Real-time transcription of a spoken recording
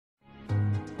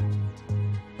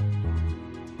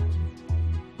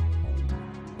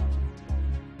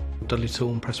Dudley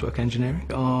Tool and Presswork Engineering.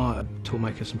 We are tool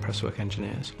makers and presswork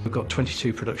engineers. We've got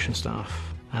 22 production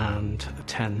staff and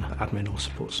 10 admin or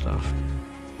support staff.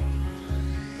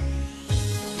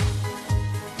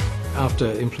 After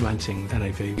implementing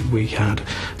NAV, we had a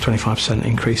 25%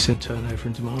 increase in turnover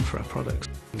and demand for our products.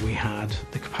 We had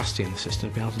the capacity in the system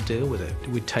to be able to deal with it.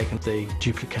 We'd taken the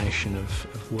duplication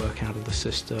of work out of the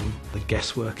system, the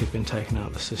guesswork had been taken out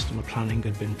of the system, the planning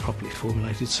had been properly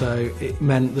formulated, so it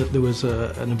meant that there was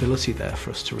an ability there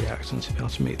for us to react and to be able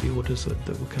to meet the orders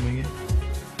that were coming in.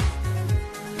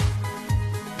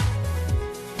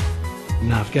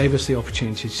 NAV gave us the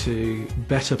opportunity to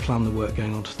better plan the work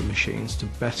going onto the machines, to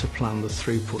better plan the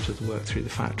throughput of the work through the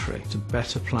factory, to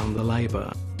better plan the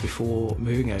labour. Before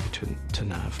moving over to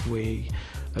NAV, we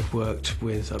had worked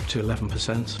with up to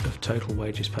 11% of total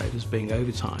wages paid as being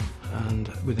overtime, and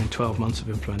within 12 months of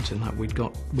implementing that, we'd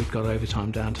got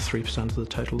overtime down to 3% of the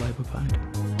total labour paid.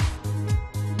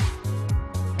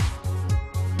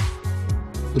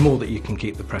 The more that you can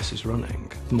keep the presses running,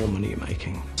 the more money you're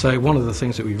making. So one of the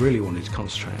things that we really wanted to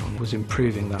concentrate on was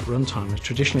improving that runtime.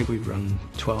 Traditionally we'd run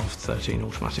 12, 13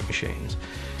 automatic machines.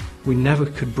 We never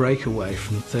could break away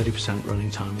from 30%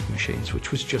 running time of machines,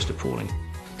 which was just appalling.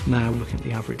 Now looking at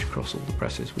the average across all the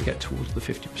presses, we get towards the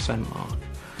 50% mark,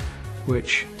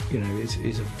 which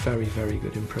is a very, very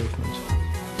good improvement.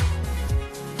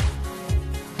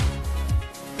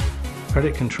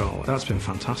 Credit control, that's been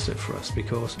fantastic for us,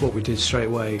 because what we did straight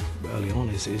away early on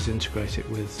is integrate it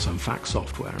with some fax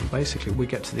software, and basically we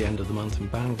get to the end of the month and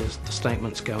bang, the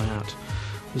statements go out,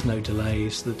 there's no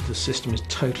delays, the system is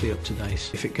totally up to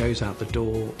date. If it goes out the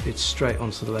door, it's straight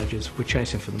onto the ledgers, we're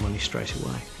chasing for the money straight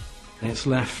away. And it's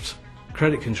left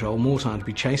credit control more time to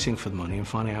be chasing for the money and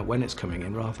finding out when it's coming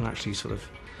in, rather than actually sort of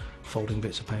folding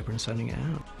bits of paper and sending it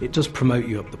out. It does promote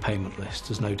you up the payment list,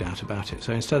 there's no doubt about it.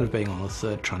 So instead of being on the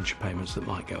third tranche of payments that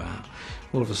might go out,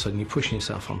 all of a sudden you're pushing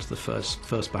yourself onto the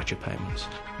first batch of payments.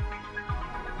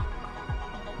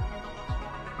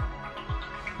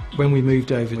 When we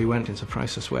moved over, we went into a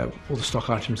process where all the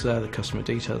stock items there, the customer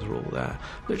details are all there.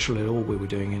 Literally all we were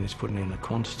doing is putting in a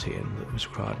quantity in that was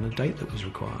required and a date that was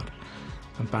required.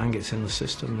 And bang, it's in the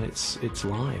system, it's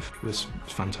live. It was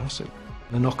fantastic.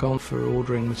 The knock-on for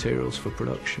ordering materials for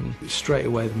production, straight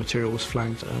away the material was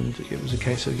flagged, and it was a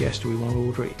case of, yes, do we want to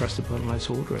order it? Press the button, let's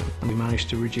order it. And we managed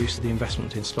to reduce the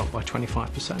investment in stock by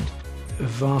 25%. A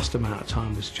vast amount of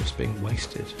time was just being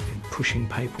wasted in pushing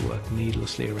paperwork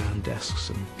needlessly around desks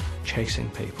and chasing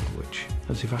people, which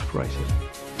has evaporated.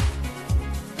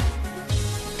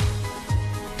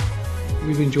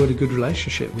 We've enjoyed a good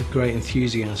relationship with great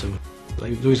enthusiasm.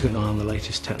 They've always got an eye on the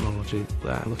latest technology.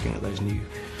 They're looking at those new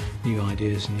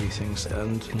ideas and new things,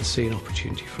 and can see an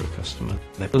opportunity for a customer.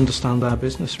 They understand our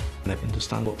business, they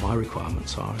understand what my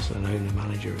requirements are as an owner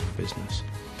manager of a business,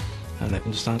 and they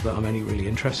understand that I'm only really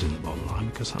interested in the bottom line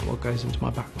because that's what goes into my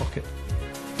back pocket.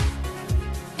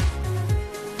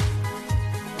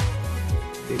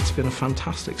 It's been a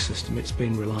fantastic system, it's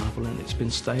been reliable and it's been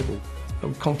stable. I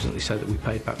would confidently say that we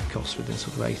paid back the costs within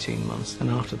sort of 18 months, and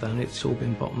after that it's all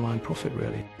been bottom line profit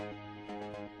really.